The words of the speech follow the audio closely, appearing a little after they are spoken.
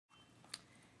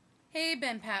Hey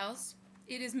Ben Pals,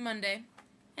 it is Monday,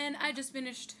 and I just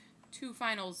finished 2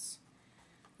 finals,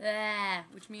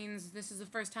 which means this is the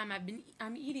first time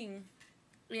I'm eating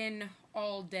in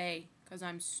all day, because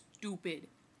I'm stupid.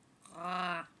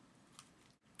 So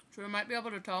you might be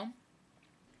able to tell,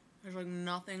 there's like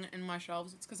nothing in my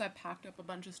shelves. It's because I packed up a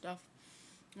bunch of stuff.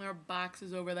 There are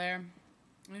boxes over there,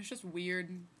 and it's just weird.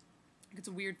 It's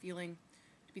a weird feeling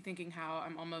to be thinking how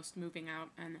I'm almost moving out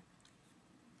and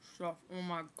stuff. Oh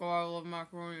my god, I love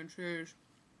macaroni and cheese.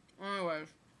 Anyways,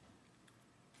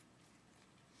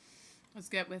 let's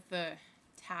get with the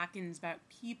talkings about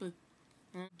people.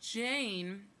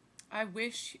 Jane, I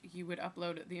wish you would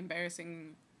upload the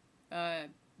embarrassing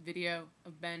video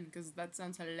of Ben, because that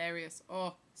sounds hilarious.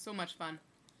 Oh, so much fun.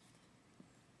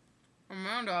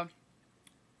 Amanda,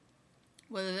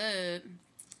 what is it?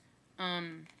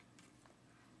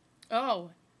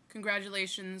 Oh,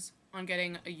 congratulations on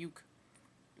getting a uke.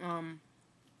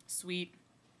 Sweet.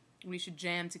 We should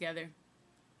jam together.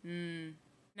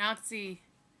 Now to see.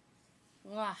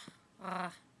 The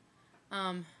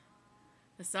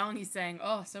song he sang.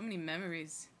 Oh, so many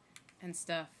memories and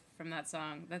stuff from that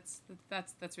song. That's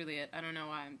really it. I don't know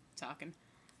why I'm talking.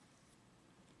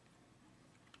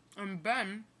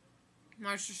 Ben,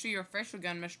 nice to see your face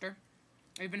again, mister.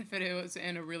 Even if it was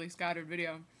in a really scattered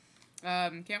video.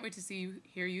 Can't wait to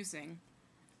hear you sing.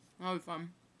 That'll be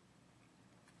fun.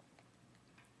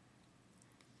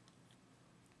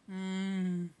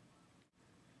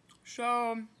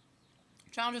 So,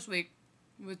 challenge this week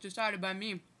was decided by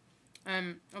me.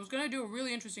 I was gonna do a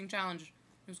really interesting challenge.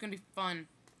 It was gonna be fun.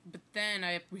 But then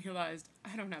I realized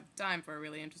I don't have time for a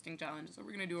really interesting challenge, so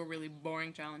we're gonna do a really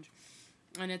boring challenge.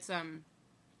 And it's,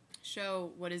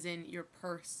 show what is in your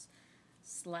purse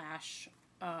 / backpack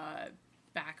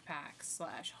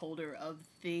 / holder of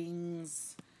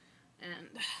things.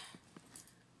 And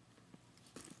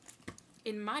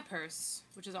in my purse,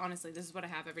 which is honestly, this is what I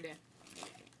have every day,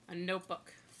 a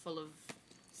notebook full of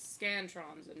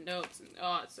scantrons and notes, and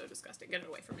oh, it's so disgusting. Get it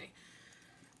away from me.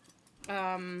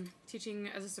 Teaching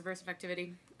as a subversive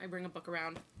activity, I bring a book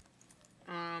around.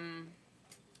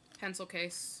 Pencil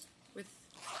case with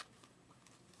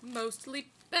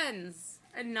mostly pens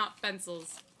and not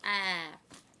pencils.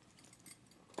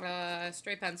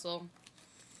 Straight pencil.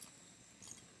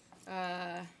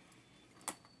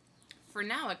 For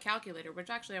now, a calculator, which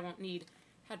actually I won't need.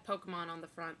 Had Pokemon on the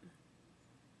front.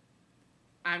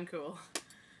 I'm cool.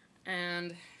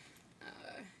 And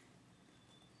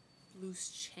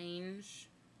loose change,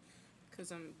 because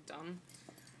I'm dumb.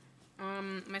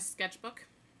 My sketchbook,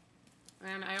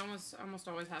 and I almost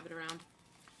always have it around.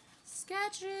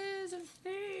 Sketches of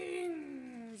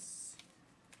things.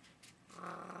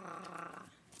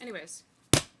 Anyways.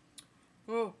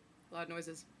 Whoa, loud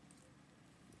noises.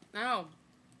 Oh.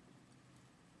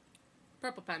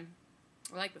 Purple pen.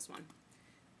 I like this one.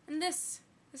 And this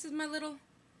is my little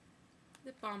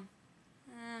lip balm.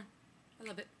 I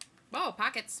love it. Whoa,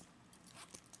 pockets.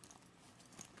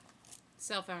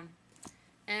 Cell phone.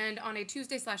 And on a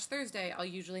Tuesday / Thursday, I'll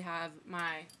usually have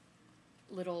my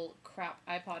little crap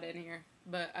iPod in here,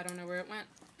 but I don't know where it went,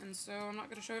 and so I'm not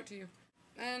going to show it to you.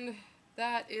 And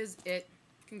that is it.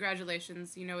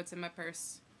 Congratulations, you know it's in my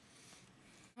purse.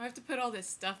 I have to put all this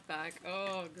stuff back.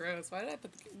 Oh, gross. Why did I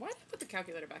put the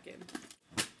calculator back in?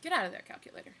 Get out of there,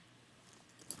 calculator.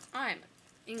 I'm an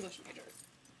English major.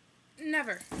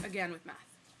 Never again with math.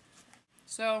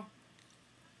 So,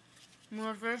 I'm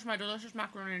going to finish my delicious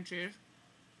macaroni and cheese.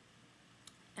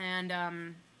 And,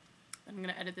 I'm going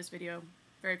to edit this video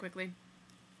very quickly.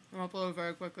 And upload it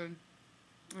very quickly.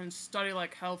 And study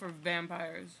like hell for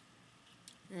vampires.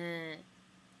 I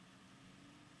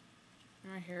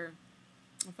hear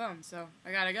my phone, so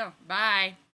I gotta go. Bye!